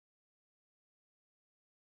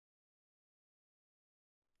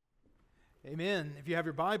Amen. If you have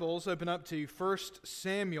your Bibles, open up to 1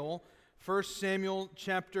 Samuel. 1 Samuel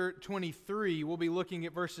chapter 23. We'll be looking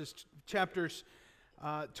at chapters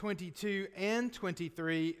 22 and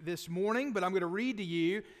 23 this morning, but I'm going to read to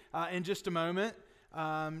you in just a moment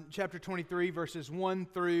chapter 23, verses 1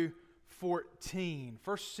 through 14.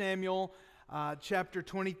 1 Samuel chapter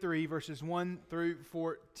 23, verses 1 through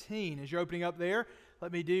 14. As you're opening up there,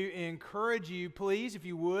 let me encourage you, please, if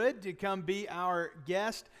you would, to come be our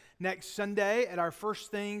guest next Sunday at our First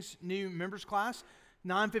Things New Members Class,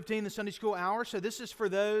 9:15, the Sunday School hour. So this is for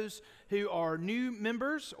those who are new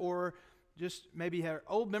members or just maybe are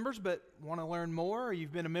old members but want to learn more, or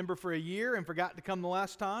you've been a member for a year and forgot to come the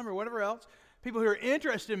last time, or whatever else. People who are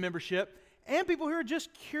interested in membership and people who are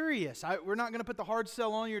just curious. We're not going to put the hard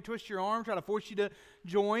sell on you or twist your arm, try to force you to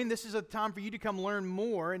join. This is a time for you to come learn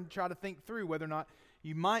more and try to think through whether or not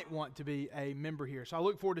you might want to be a member here. So I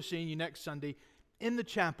look forward to seeing you next Sunday in the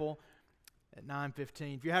chapel at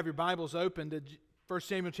 9:15. If you have your Bibles open to 1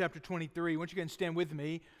 Samuel chapter 23, why don't you go and stand with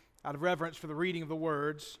me out of reverence for the reading of the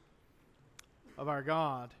words of our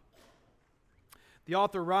God. The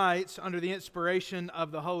author writes under the inspiration of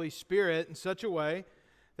the Holy Spirit in such a way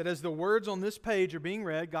that as the words on this page are being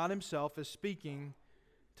read, God Himself is speaking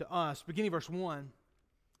to us. Beginning verse 1.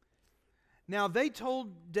 Now they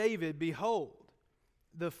told David, "Behold,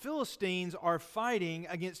 the Philistines are fighting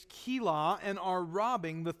against Keilah and are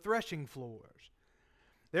robbing the threshing floors."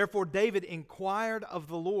 Therefore David inquired of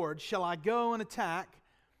the Lord, "Shall I go and attack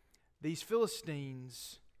these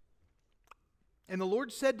Philistines?" And the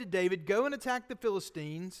Lord said to David, "Go and attack the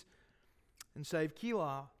Philistines and save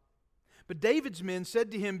Keilah." But David's men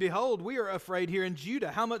said to him, "Behold, we are afraid here in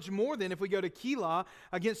Judah. How much more then if we go to Keilah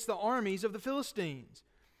against the armies of the Philistines?"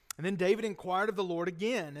 And then David inquired of the Lord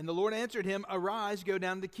again, and the Lord answered him, "Arise, go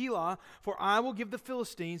down to Keilah, for I will give the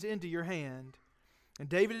Philistines into your hand." And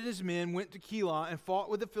David and his men went to Keilah and fought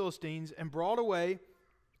with the Philistines and brought away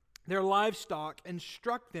their livestock and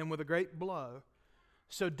struck them with a great blow.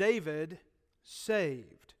 So David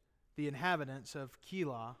saved the inhabitants of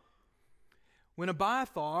Keilah. When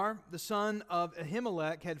Abiathar, the son of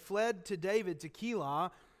Ahimelech, had fled to David to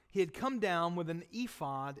Keilah, he had come down with an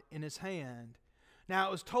ephod in his hand. Now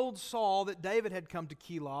it was told Saul that David had come to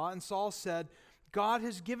Keilah, and Saul said, "God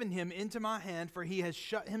has given him into my hand, for he has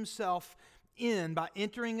shut himself in by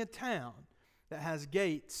entering a town that has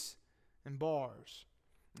gates and bars."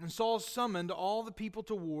 And Saul summoned all the people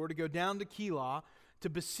to war to go down to Keilah to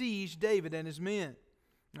besiege David and his men.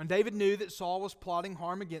 And David knew that Saul was plotting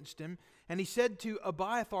harm against him, and he said to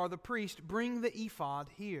Abiathar the priest, "Bring the ephod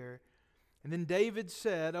here." And then David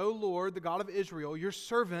said, "O Lord, the God of Israel, your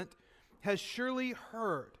servant has surely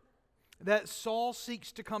heard that Saul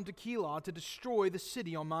seeks to come to Keilah to destroy the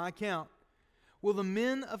city on my account. Will the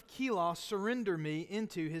men of Keilah surrender me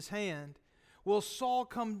into his hand? Will Saul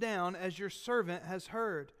come down as your servant has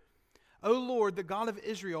heard? O Lord, the God of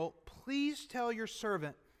Israel, please tell your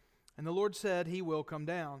servant." And the Lord said, "He will come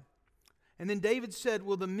down." And then David said,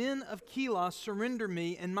 "Will the men of Keilah surrender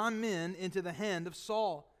me and my men into the hand of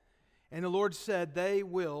Saul?" And the Lord said, "They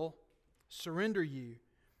will surrender you."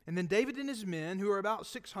 And then David and his men, who were about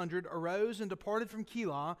 600, arose and departed from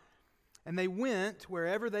Keilah, and they went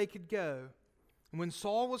wherever they could go. And when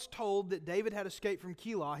Saul was told that David had escaped from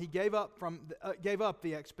Keilah, he gave up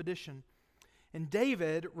the expedition. And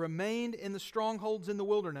David remained in the strongholds in the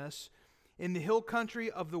wilderness, in the hill country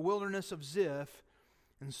of the wilderness of Ziph.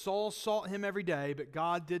 And Saul sought him every day, but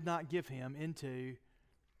God did not give him into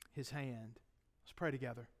his hand. Let's pray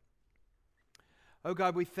together. Oh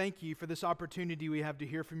God, we thank you for this opportunity we have to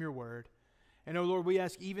hear from your word. And oh Lord, we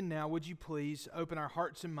ask even now, would you please open our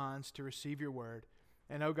hearts and minds to receive your word.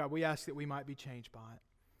 And oh God, we ask that we might be changed by it.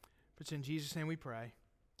 For it's in Jesus' name we pray.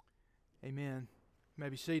 Amen. You may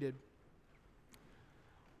be seated.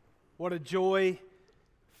 What a joy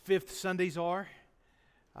Fifth Sundays are.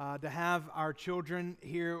 To have our children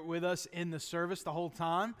here with us in the service the whole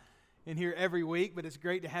time and here every week. But it's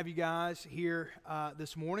great to have you guys here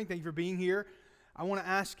this morning. Thank you for being here. I want to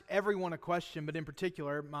ask everyone a question, but in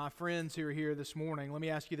particular, my friends who are here this morning, let me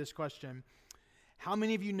ask you this question. How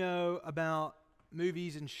many of you know about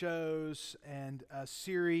movies and shows and a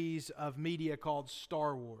series of media called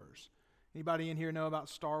Star Wars? Anybody in here know about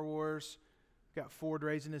Star Wars? We've got Ford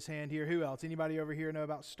raising his hand here. Who else? Anybody over here know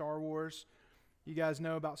about Star Wars? You guys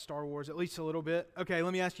know about Star Wars at least a little bit? Okay,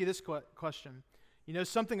 let me ask you this question. You know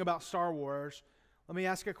something about Star Wars. Let me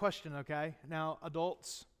ask a question, okay? Now,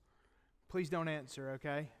 adults, please don't answer,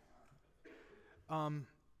 okay?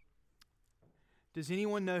 Does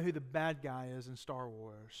anyone know who the bad guy is in Star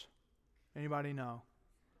Wars? Anybody know?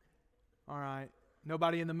 All right.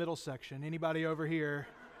 Nobody in the middle section. Anybody over here?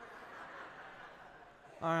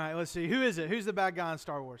 All right, let's see. Who is it? Who's the bad guy in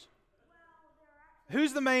Star Wars?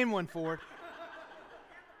 Who's the main one, Ford?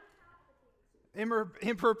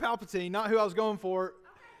 Emperor Palpatine, not who I was going for.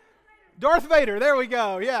 Darth Vader, there we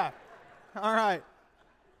go, yeah. All right.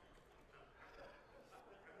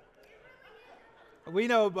 We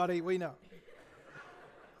know, buddy, we know.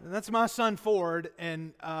 And that's my son Ford,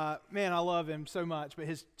 and man, I love him so much, but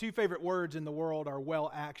his two favorite words in the world are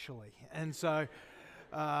 "well, actually." And so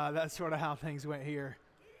that's sort of how things went here.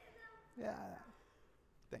 Yeah.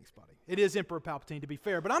 Thanks, buddy. It is Emperor Palpatine, to be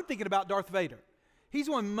fair, but I'm thinking about Darth Vader. He's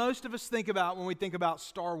one most of us think about when we think about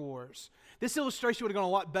Star Wars. This illustration would have gone a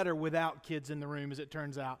lot better without kids in the room, as it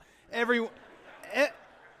turns out. Every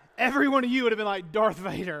one of you would have been like Darth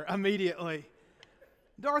Vader immediately.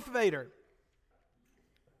 Darth Vader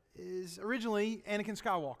is originally Anakin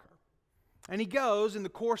Skywalker. And he goes, in the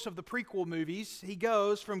course of the prequel movies, he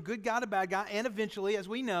goes from good guy to bad guy, and eventually, as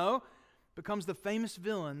we know, becomes the famous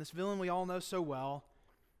villain, this villain we all know so well,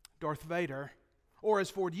 Darth Vader, or as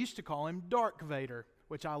Ford used to call him, Dark Vader,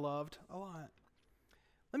 which I loved a lot.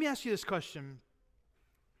 Let me ask you this question.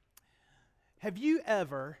 Have you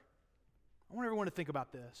ever, I want everyone to think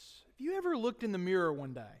about this, have you ever looked in the mirror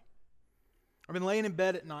one day, or been laying in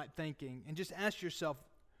bed at night thinking, and just asked yourself,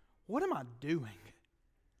 what am I doing?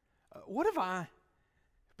 What have I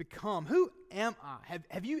become? Who am I?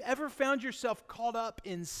 Have you ever found yourself caught up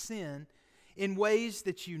in sin in ways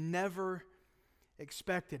that you never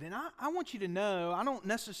expected? And I want you to know, I don't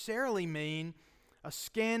necessarily mean a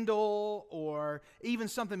scandal or even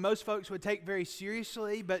something most folks would take very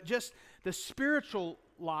seriously, but just the spiritual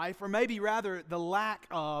life, or maybe rather the lack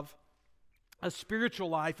of a spiritual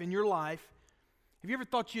life in your life. Have you ever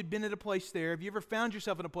thought you'd been at a place there? Have you ever found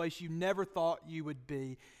yourself in a place you never thought you would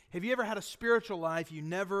be? Have you ever had a spiritual life you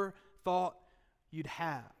never thought you'd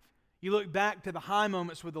have? You look back to the high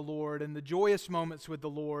moments with the Lord and the joyous moments with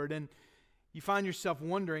the Lord, and you find yourself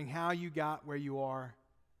wondering how you got where you are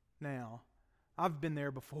now. I've been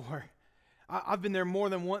there before. I've been there more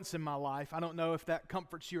than once in my life. I don't know if that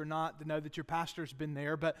comforts you or not to know that your pastor's been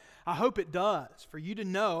there, but I hope it does, for you to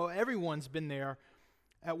know everyone's been there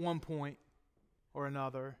at one point or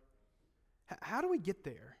another. How do we get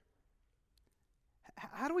there?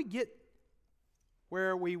 How do we get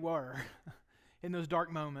where we were in those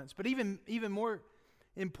dark moments? But even more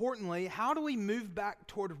importantly, how do we move back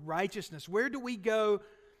toward righteousness? Where do we go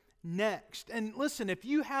next? And listen, if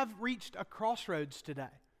you have reached a crossroads today,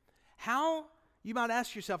 you might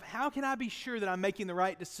ask yourself, how can I be sure that I'm making the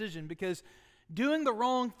right decision? Because doing the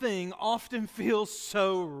wrong thing often feels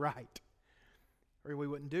so right, or we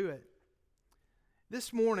wouldn't do it.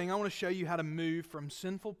 This morning, I want to show you how to move from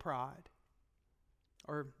sinful pride,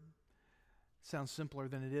 or sounds simpler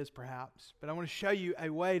than it is perhaps, but I want to show you a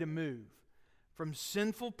way to move from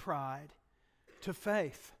sinful pride to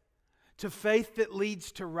faith that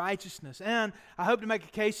leads to righteousness. And I hope to make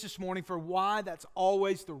a case this morning for why that's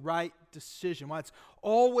always the right decision, why it's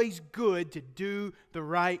always good to do the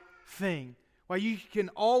right thing, why you can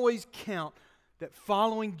always count that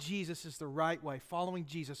following Jesus is the right way, following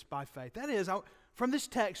Jesus by faith. That is, from this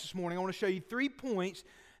text this morning, I want to show you 3 points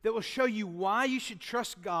that will show you why you should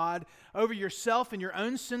trust God over yourself and your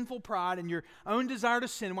own sinful pride and your own desire to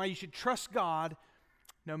sin, why you should trust God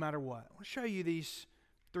no matter what. I want to show you these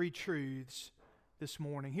 3 truths this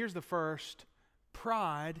morning. Here's the first.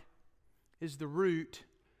 Pride is the root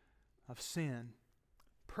of sin.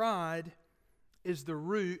 Pride is the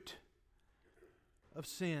root of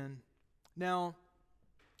sin. Now,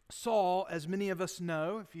 Saul, as many of us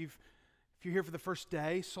know, if you're here for the first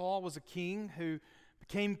day, Saul was a king who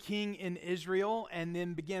became king in Israel and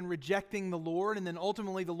then began rejecting the Lord, and then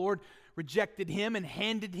ultimately the Lord rejected him and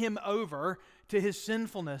handed him over to his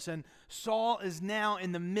sinfulness. And Saul is now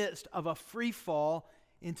in the midst of a free fall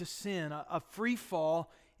into sin, a free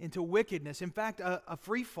fall into wickedness. In fact, a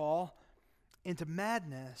free fall into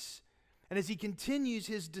madness. And as he continues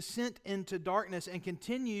his descent into darkness and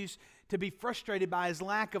continues to be frustrated by his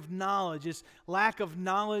lack of knowledge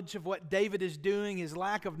of what David is doing, his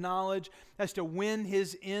lack of knowledge as to when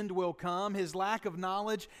his end will come, his lack of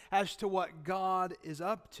knowledge as to what God is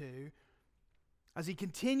up to. As he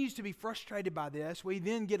continues to be frustrated by this, we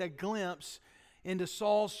then get a glimpse into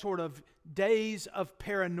Saul's sort of days of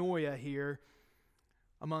paranoia here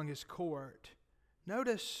among his court.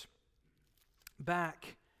 Notice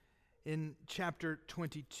back in chapter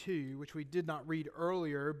 22, which we did not read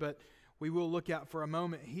earlier, but we will look at for a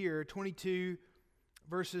moment here, 22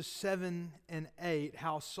 verses 7 and 8,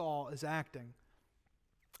 how Saul is acting.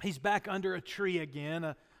 He's back under a tree again,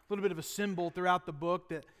 a little bit of a symbol throughout the book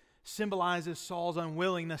that symbolizes Saul's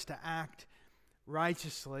unwillingness to act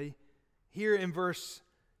righteously. Here in verse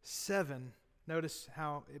 7. Notice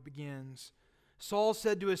how it begins. Saul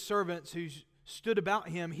said to his servants who stood about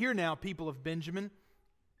him, "Hear now, people of Benjamin.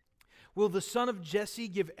 Will the son of Jesse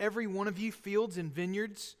give every one of you fields and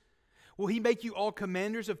vineyards? Will he make you all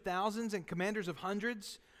commanders of thousands and commanders of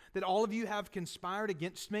hundreds, that all of you have conspired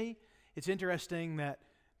against me?" It's interesting that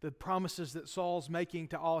the promises that Saul's making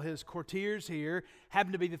to all his courtiers here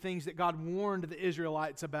happen to be the things that God warned the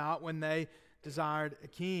Israelites about when they desired a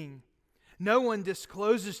king. "No one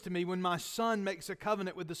discloses to me when my son makes a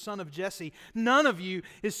covenant with the son of Jesse. None of you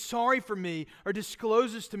is sorry for me or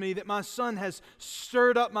discloses to me that my son has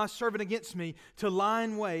stirred up my servant against me to lie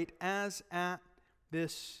in wait as at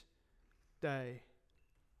this day."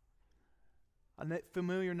 A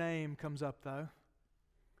familiar name comes up, though.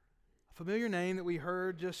 A familiar name that we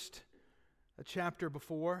heard just a chapter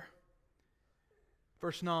before.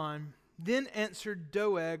 Verse 9. "Then answered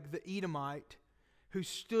Doeg the Edomite, who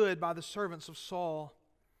stood by the servants of Saul,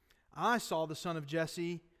 I saw the son of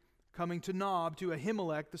Jesse coming to Nob to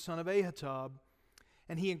Ahimelech the son of Ahitub,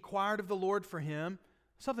 and he inquired of the Lord for him."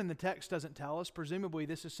 Something the text doesn't tell us. Presumably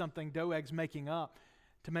this is something Doeg's making up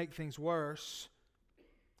to make things worse.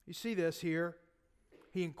 You see this here.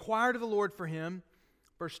 He inquired of the Lord for him,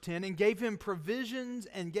 verse 10, and gave him provisions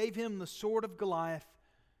and gave him the sword of Goliath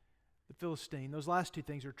the Philistine. Those last two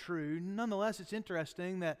things are true. Nonetheless, it's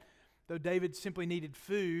interesting that though David simply needed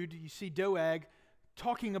food, you see Doeg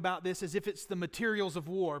talking about this as if it's the materials of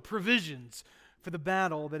war, provisions for the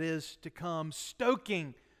battle that is to come,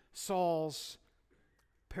 stoking Saul's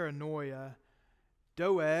paranoia.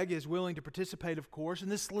 Doeg is willing to participate, of course,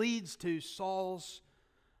 and this leads to Saul's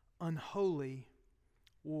unholy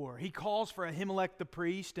war. He calls for Ahimelech the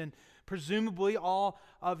priest and presumably all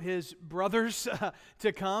of his brothers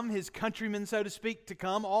to come, his countrymen, so to speak, to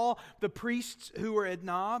come. All the priests who were at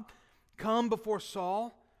Nob come before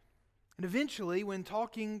Saul. And eventually, when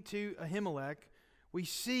talking to Ahimelech, we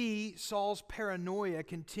see Saul's paranoia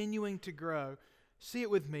continuing to grow. See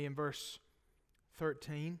it with me in verse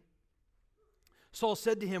 13. Saul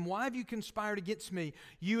said to him, "Why have you conspired against me,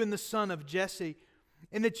 you and the son of Jesse,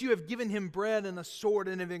 in that you have given him bread and a sword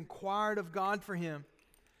and have inquired of God for him,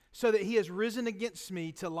 so that he has risen against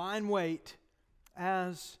me to lie in wait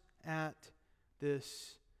as at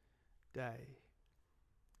this day?"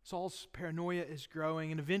 Saul's paranoia is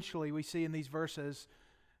growing, and eventually we see in these verses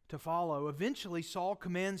to follow, eventually Saul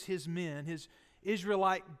commands his men, his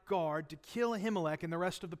Israelite guard, to kill Ahimelech and the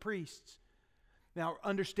rest of the priests. Now,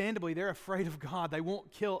 understandably, they're afraid of God. They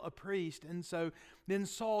won't kill a priest. And so then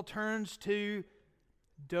Saul turns to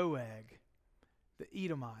Doeg, the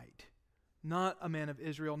Edomite, not a man of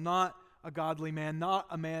Israel, not a godly man, not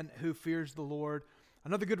a man who fears the Lord.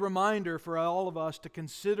 Another good reminder for all of us to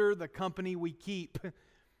consider the company we keep, to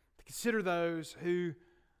consider those who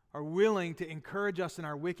are willing to encourage us in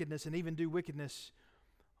our wickedness and even do wickedness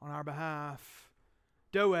on our behalf.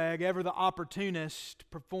 Doeg, ever the opportunist,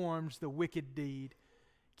 performs the wicked deed,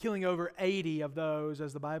 killing over 80 of those,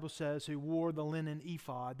 as the Bible says, who wore the linen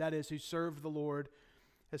ephod, that is, who served the Lord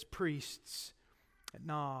as priests at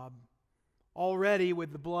Nob. Already,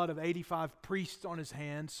 with the blood of 85 priests on his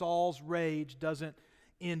hands, Saul's rage doesn't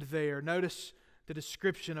end there. Notice the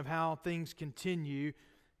description of how things continue.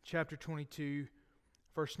 Chapter 22,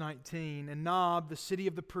 verse 19. "And Nob, the city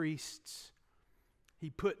of the priests, he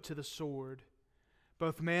put to the sword,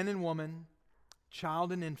 both man and woman,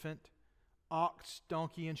 child and infant, ox,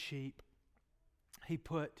 donkey, and sheep, he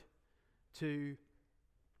put to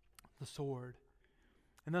the sword."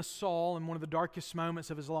 And thus Saul, in one of the darkest moments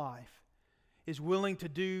of his life, is willing to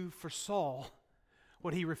do for Saul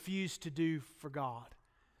what he refused to do for God.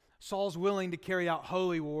 Saul's willing to carry out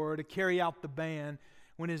holy war, to carry out the ban,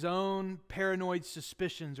 when his own paranoid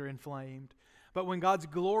suspicions are inflamed. But when God's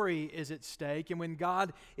glory is at stake, and when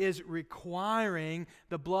God is requiring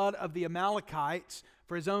the blood of the Amalekites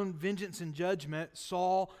for his own vengeance and judgment,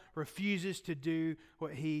 Saul refuses to do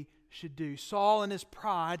what he should do. Saul, in his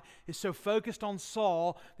pride, is so focused on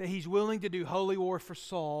Saul that he's willing to do holy war for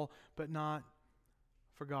Saul, but not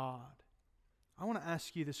for God. I want to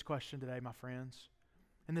ask you this question today, my friends.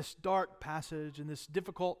 In this dark passage, in this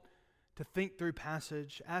difficult to think through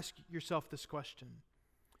passage, ask yourself this question.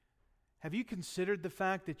 Have you considered the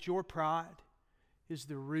fact that your pride is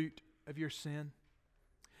the root of your sin?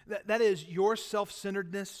 That is, your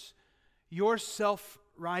self-centeredness, your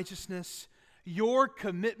self-righteousness, your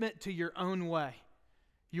commitment to your own way,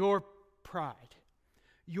 your pride.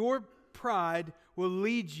 Your pride will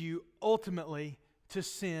lead you ultimately to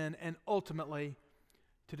sin and ultimately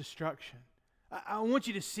to destruction. I want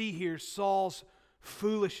you to see here Saul's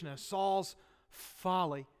foolishness, Saul's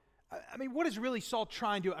folly. I mean, what is really Saul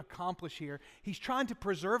trying to accomplish here? He's trying to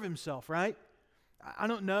preserve himself, right? I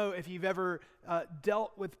don't know if you've ever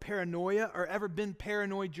dealt with paranoia or ever been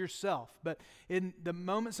paranoid yourself, but in the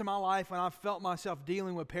moments in my life when I felt myself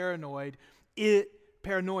dealing with paranoia, it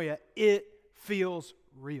feels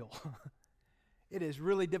real. It is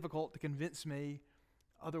really difficult to convince me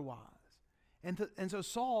otherwise. And so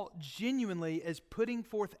Saul genuinely is putting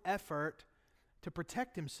forth effort to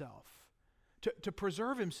protect himself, to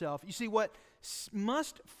preserve himself. You see, what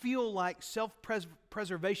must feel like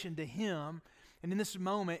self-preservation to him, and in this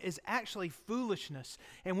moment, is actually foolishness.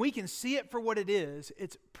 And we can see it for what it is.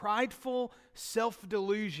 It's prideful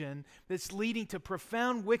self-delusion that's leading to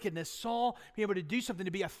profound wickedness. Saul being able to do something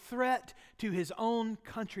to be a threat to his own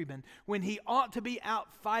countrymen when he ought to be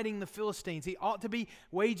out fighting the Philistines. He ought to be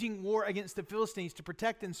waging war against the Philistines to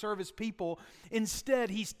protect and serve his people. Instead,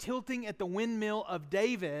 he's tilting at the windmill of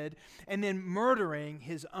David and then murdering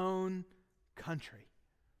his own country.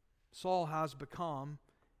 Saul has become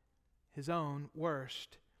his own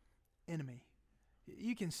worst enemy.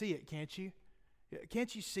 You can see it, can't you?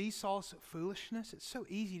 Can't you see Saul's foolishness? It's so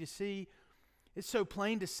easy to see. It's so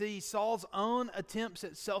plain to see. Saul's own attempts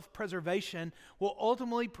at self-preservation will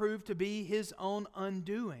ultimately prove to be his own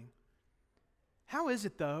undoing. How is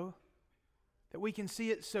it, though, that we can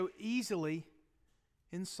see it so easily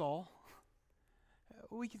in Saul?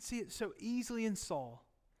 We can see it so easily in Saul,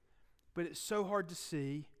 but it's so hard to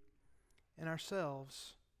see in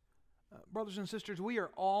ourselves. Brothers and sisters, we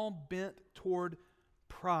are all bent toward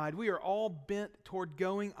pride. We are all bent toward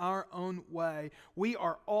going our own way. We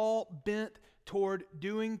are all bent toward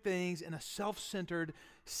doing things in a self-centered,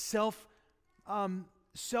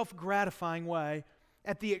 self-gratifying way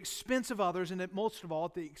at the expense of others, and most of all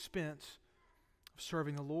at the expense of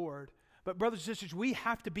serving the Lord. But brothers and sisters, we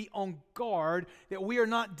have to be on guard that we are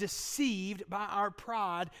not deceived by our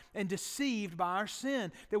pride and deceived by our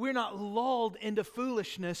sin, that we're not lulled into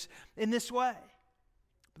foolishness in this way.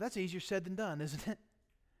 But that's easier said than done, isn't it?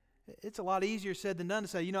 It's a lot easier said than done to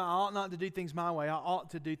say, I ought not to do things my way. I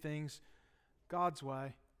ought to do things God's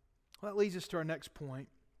way. Well, that leads us to our next point,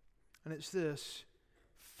 and it's this: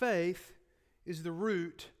 faith is the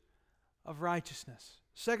root of righteousness.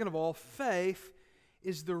 Second of all, faith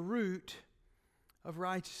is the root of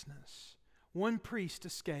righteousness. One priest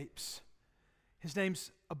escapes. His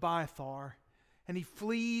name's Abiathar, and he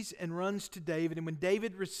flees and runs to David, and when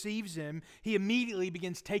David receives him, he immediately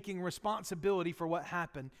begins taking responsibility for what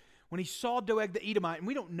happened. When he saw Doeg the Edomite, and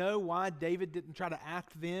we don't know why David didn't try to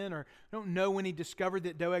act then, or don't know when he discovered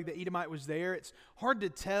that Doeg the Edomite was there. It's hard to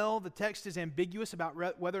tell. The text is ambiguous about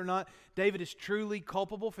whether or not David is truly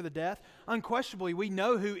culpable for the death. Unquestionably, we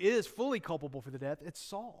know who is fully culpable for the death. It's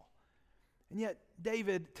Saul. And yet,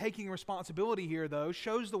 David, taking responsibility here, though,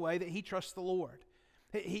 shows the way that he trusts the Lord.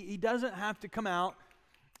 He doesn't have to come out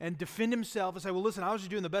and defend himself and say, well, listen, I was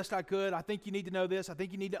just doing the best I could. I think you need to know this. I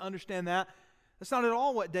think you need to understand that. That's not at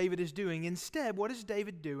all what David is doing. Instead, what is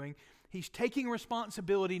David doing? He's taking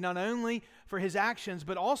responsibility not only for his actions,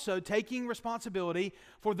 but also taking responsibility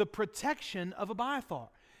for the protection of Abiathar.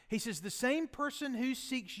 He says, the same person who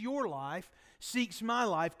seeks your life seeks my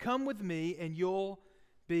life. Come with me and you'll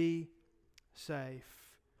be safe.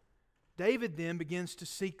 David then begins to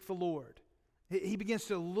seek the Lord. He begins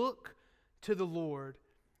to look to the Lord.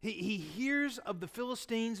 He hears of the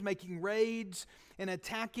Philistines making raids and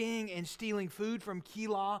attacking and stealing food from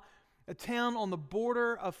Keilah, a town on the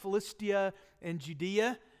border of Philistia and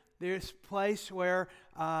Judea. There's a place where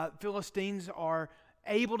Philistines are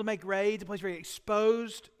able to make raids, a place very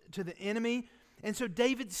exposed to the enemy. And so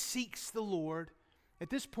David seeks the Lord. At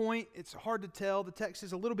this point, it's hard to tell. The text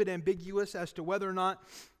is a little bit ambiguous as to whether or not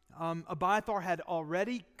Abiathar had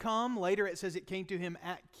already come. Later it says it came to him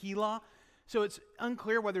at Keilah. So it's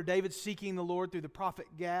unclear whether David's seeking the Lord through the prophet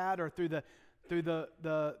Gad or through the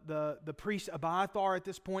priest Abiathar at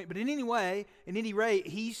this point. But in any rate,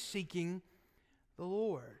 he's seeking the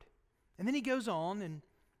Lord. And then he goes on and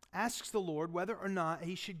asks the Lord whether or not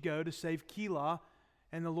he should go to save Keilah.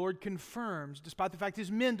 And the Lord confirms. Despite the fact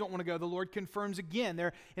his men don't want to go, the Lord confirms again.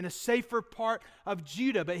 They're in a safer part of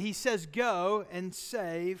Judah. But he says, go and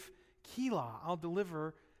save Keilah. I'll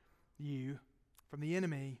deliver you from the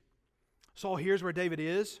enemy. Saul hears where David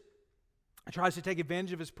is. He tries to take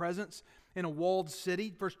advantage of his presence in a walled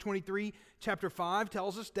city. Verse 23, chapter 5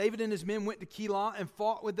 tells us, David and his men went to Keilah and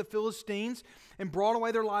fought with the Philistines and brought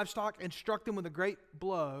away their livestock and struck them with a great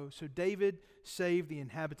blow. So David saved the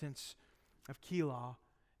inhabitants of Keilah.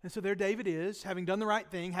 And so there David is, having done the right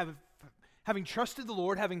thing, having trusted the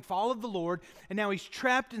Lord, having followed the Lord, and now he's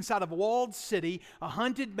trapped inside of a walled city, a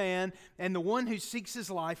hunted man, and the one who seeks his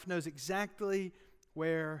life knows exactly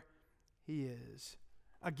where he is.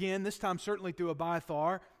 Again, this time certainly through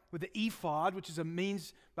Abiathar, with the ephod, which is a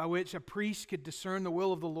means by which a priest could discern the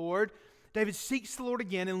will of the Lord. David seeks the Lord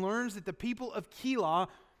again and learns that the people of Keilah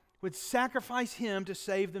would sacrifice him to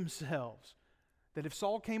save themselves. That if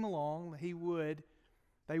Saul came along,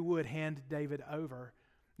 they would hand David over.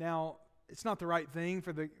 Now, it's not the right thing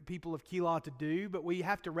for the people of Keilah to do, but we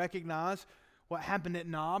have to recognize what happened at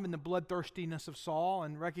Nob and the bloodthirstiness of Saul,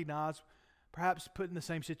 and recognize, perhaps put in the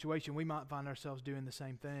same situation, we might find ourselves doing the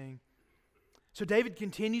same thing. So David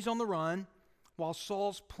continues on the run while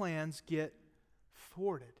Saul's plans get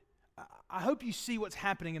thwarted. I hope you see what's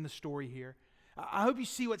happening in the story here. I hope you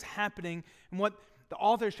see what's happening and what the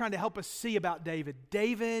author is trying to help us see about David.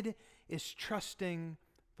 David is trusting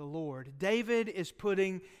the Lord. David is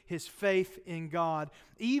putting his faith in God,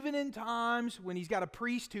 even in times when he's got a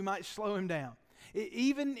priest who might slow him down.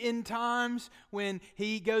 Even in times when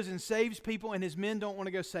he goes and saves people and his men don't want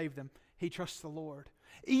to go save them, he trusts the Lord.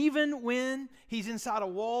 Even when he's inside a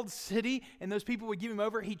walled city and those people would give him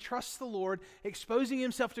over, he trusts the Lord, exposing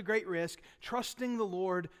himself to great risk, trusting the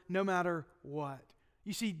Lord no matter what.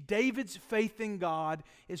 You see, David's faith in God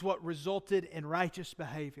is what resulted in righteous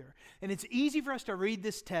behavior. And it's easy for us to read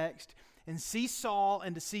this text and see Saul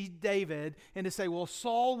and to see David and to say, well,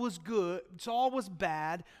 Saul was good, Saul was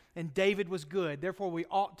bad, and David was good. Therefore, we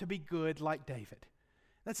ought to be good like David.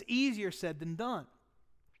 That's easier said than done.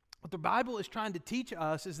 What the Bible is trying to teach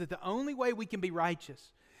us is that the only way we can be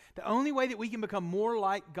righteous, the only way that we can become more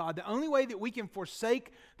like God, the only way that we can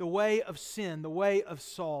forsake the way of sin, the way of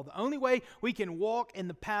Saul, the only way we can walk in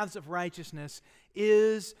the paths of righteousness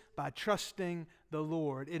is by trusting the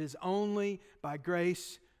Lord. It is only by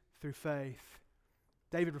grace through faith.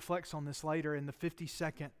 David reflects on this later in the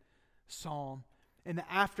 52nd Psalm. In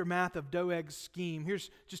the aftermath of Doeg's scheme,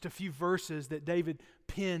 here's just a few verses that David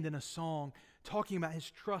penned in a song talking about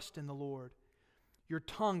his trust in the Lord. Your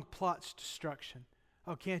tongue plots destruction.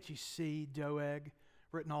 Oh, can't you see Doeg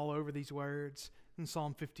written all over these words in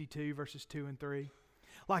Psalm 52, verses 2 and 3?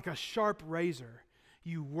 Like a sharp razor,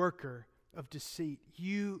 you worker of deceit.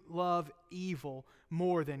 You love evil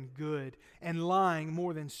more than good, and lying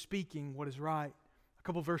more than speaking what is right. A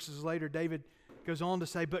couple verses later, David goes on to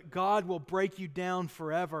say, but God will break you down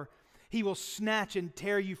forever. He will snatch and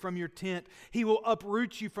tear you from your tent. He will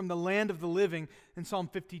uproot you from the land of the living. In Psalm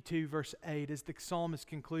 52, verse 8, as the psalm is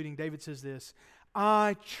concluding, David says this,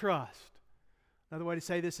 I trust. Another way to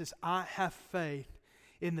say this is, I have faith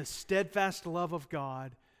in the steadfast love of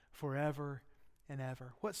God forever and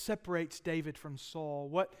ever. What separates David from Saul?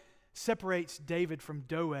 What separates David from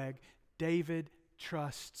Doeg? David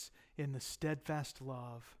trusts in the steadfast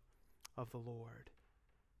love of the Lord.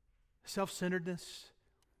 Self-centeredness,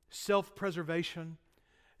 self-preservation,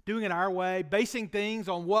 doing it our way, basing things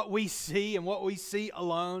on what we see and what we see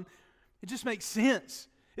alone, it just makes sense.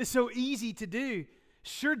 It's so easy to do.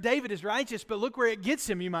 Sure, David is righteous, but look where it gets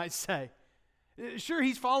him, you might say. Sure,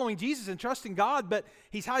 he's following Jesus and trusting God, but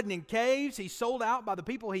he's hiding in caves. He's sold out by the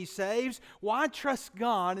people he saves. Why trust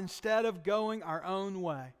God instead of going our own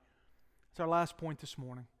way? It's our last point this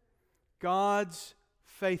morning. God's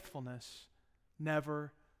faithfulness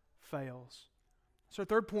never fails. So our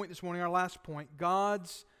third point this morning, our last point,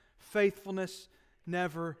 God's faithfulness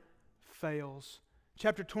never fails.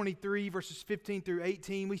 Chapter 23, verses 15 through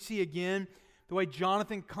 18, we see again the way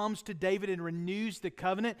Jonathan comes to David and renews the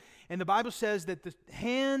covenant. And the Bible says that the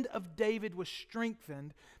hand of David was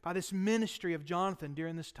strengthened by this ministry of Jonathan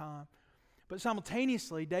during this time. But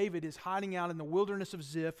simultaneously, David is hiding out in the wilderness of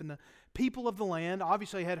Ziph, and the people of the land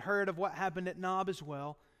obviously had heard of what happened at Nob as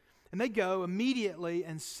well. And they go immediately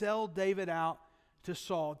and sell David out to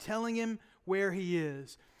Saul, telling him where he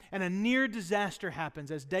is. And a near disaster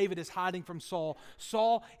happens as David is hiding from Saul.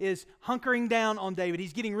 Saul is hunkering down on David.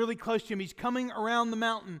 He's getting really close to him. He's coming around the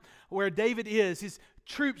mountain where David is. His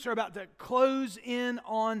troops are about to close in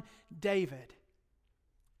on David.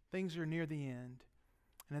 Things are near the end.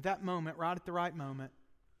 And at that moment, right at the right moment,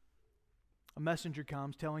 a messenger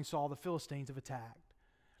comes telling Saul the Philistines have attacked,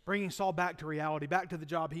 bringing Saul back to reality, back to the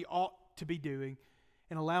job he ought to be doing,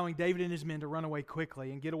 and allowing David and his men to run away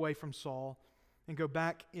quickly and get away from Saul and go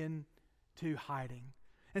back into hiding.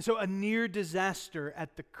 And so a near disaster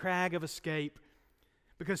at the crag of escape,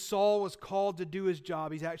 because Saul was called to do his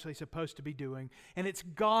job he's actually supposed to be doing. And it's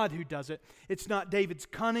God who does it. It's not David's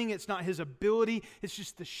cunning. It's not his ability. It's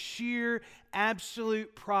just the sheer,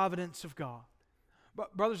 absolute providence of God.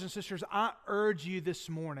 But brothers and sisters, I urge you this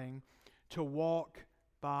morning to walk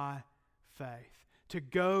by faith, to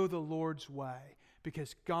go the Lord's way,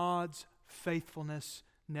 because God's faithfulness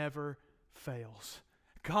never fails.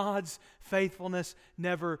 God's faithfulness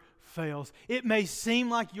never fails. It may seem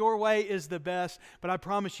like your way is the best, but I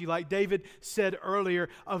promise you, like David said earlier,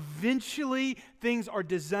 eventually things are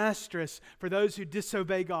disastrous for those who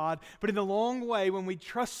disobey God. But in the long way, when we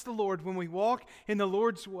trust the Lord, when we walk in the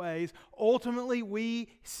Lord's ways, ultimately we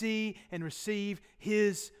see and receive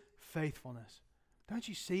His faithfulness. Don't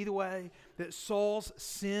you see the way that Saul's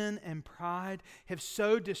sin and pride have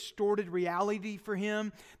so distorted reality for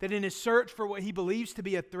him that in his search for what he believes to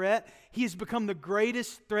be a threat, he has become the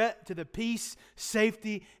greatest threat to the peace,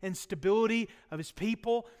 safety, and stability of his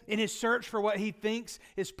people? In his search for what he thinks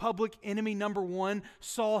is public enemy number one,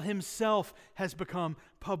 Saul himself has become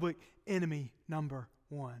public enemy number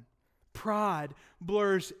one. Pride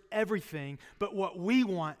blurs everything but what we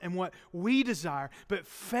want and what we desire. But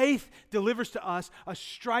faith delivers to us a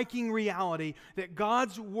striking reality that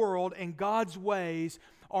God's world and God's ways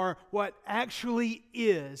are what actually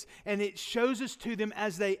is, and it shows us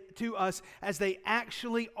to us as they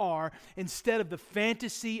actually are, instead of the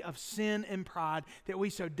fantasy of sin and pride that we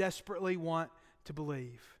so desperately want to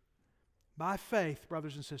believe. By faith,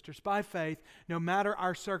 brothers and sisters, by faith, no matter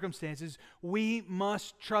our circumstances, we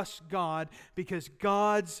must trust God because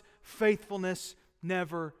God's faithfulness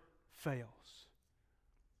never fails.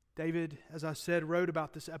 David, as I said, wrote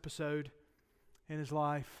about this episode in his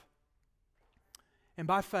life. And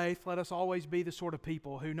by faith, let us always be the sort of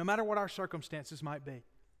people who, no matter what our circumstances might be,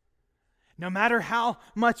 no matter how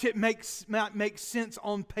much it makes sense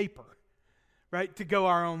on paper, right, to go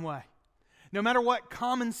our own way, no matter what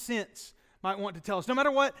common sense might want to tell us, no matter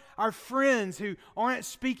what our friends who aren't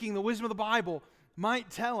speaking the wisdom of the Bible might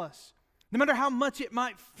tell us, no matter how much it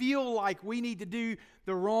might feel like we need to do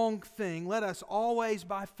the wrong thing, let us always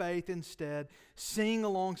by faith instead sing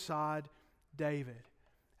alongside David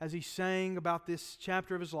as he sang about this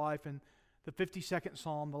chapter of his life in the 52nd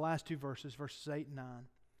Psalm, the last two verses, verses 8 and 9.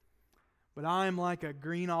 But I am like a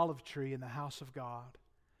green olive tree in the house of God.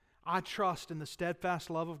 I trust in the steadfast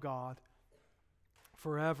love of God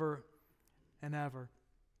forever and ever.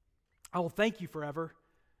 I will thank you forever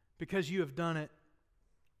because you have done it.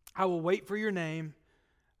 I will wait for your name,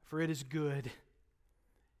 for it is good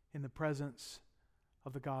in the presence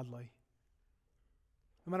of the godly.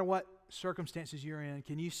 No matter what circumstances you're in,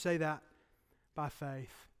 can you say that by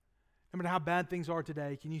faith? No matter how bad things are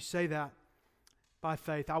today, can you say that by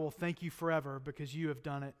faith? I will thank you forever because you have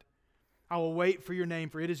done it. I will wait for your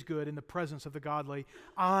name, for it is good in the presence of the godly.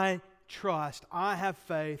 I trust, I have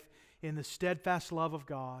faith in the steadfast love of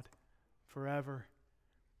God forever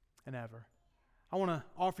and ever. I want to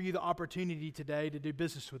offer you the opportunity today to do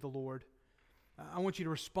business with the Lord. I want you to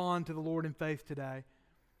respond to the Lord in faith today.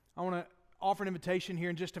 I want to offer an invitation here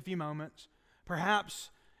in just a few moments. Perhaps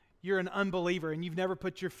you're an unbeliever and you've never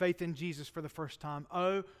put your faith in Jesus for the first time.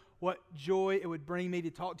 Oh, what joy it would bring me to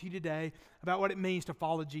talk to you today about what it means to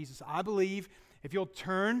follow Jesus. I believe if you'll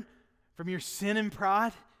turn from your sin and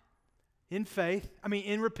pride in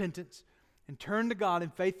repentance, and turn to God in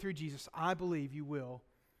faith through Jesus, I believe you will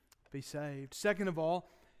be saved. Second of all,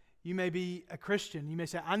 you may be a Christian. You may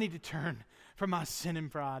say, I need to turn from my sin and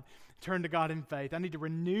pride, turn to God in faith. I need to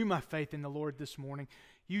renew my faith in the Lord this morning.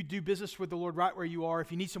 You do business with the Lord right where you are. If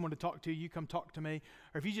you need someone to talk to, you come talk to me.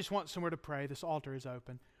 Or if you just want somewhere to pray, this altar is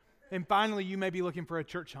open. And finally, you may be looking for a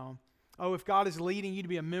church home. Oh, if God is leading you to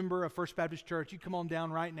be a member of First Baptist Church, you come on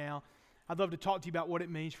down right now. I'd love to talk to you about what it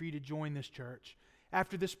means for you to join this church.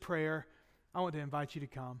 After this prayer, I want to invite you to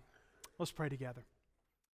come. Let's pray together.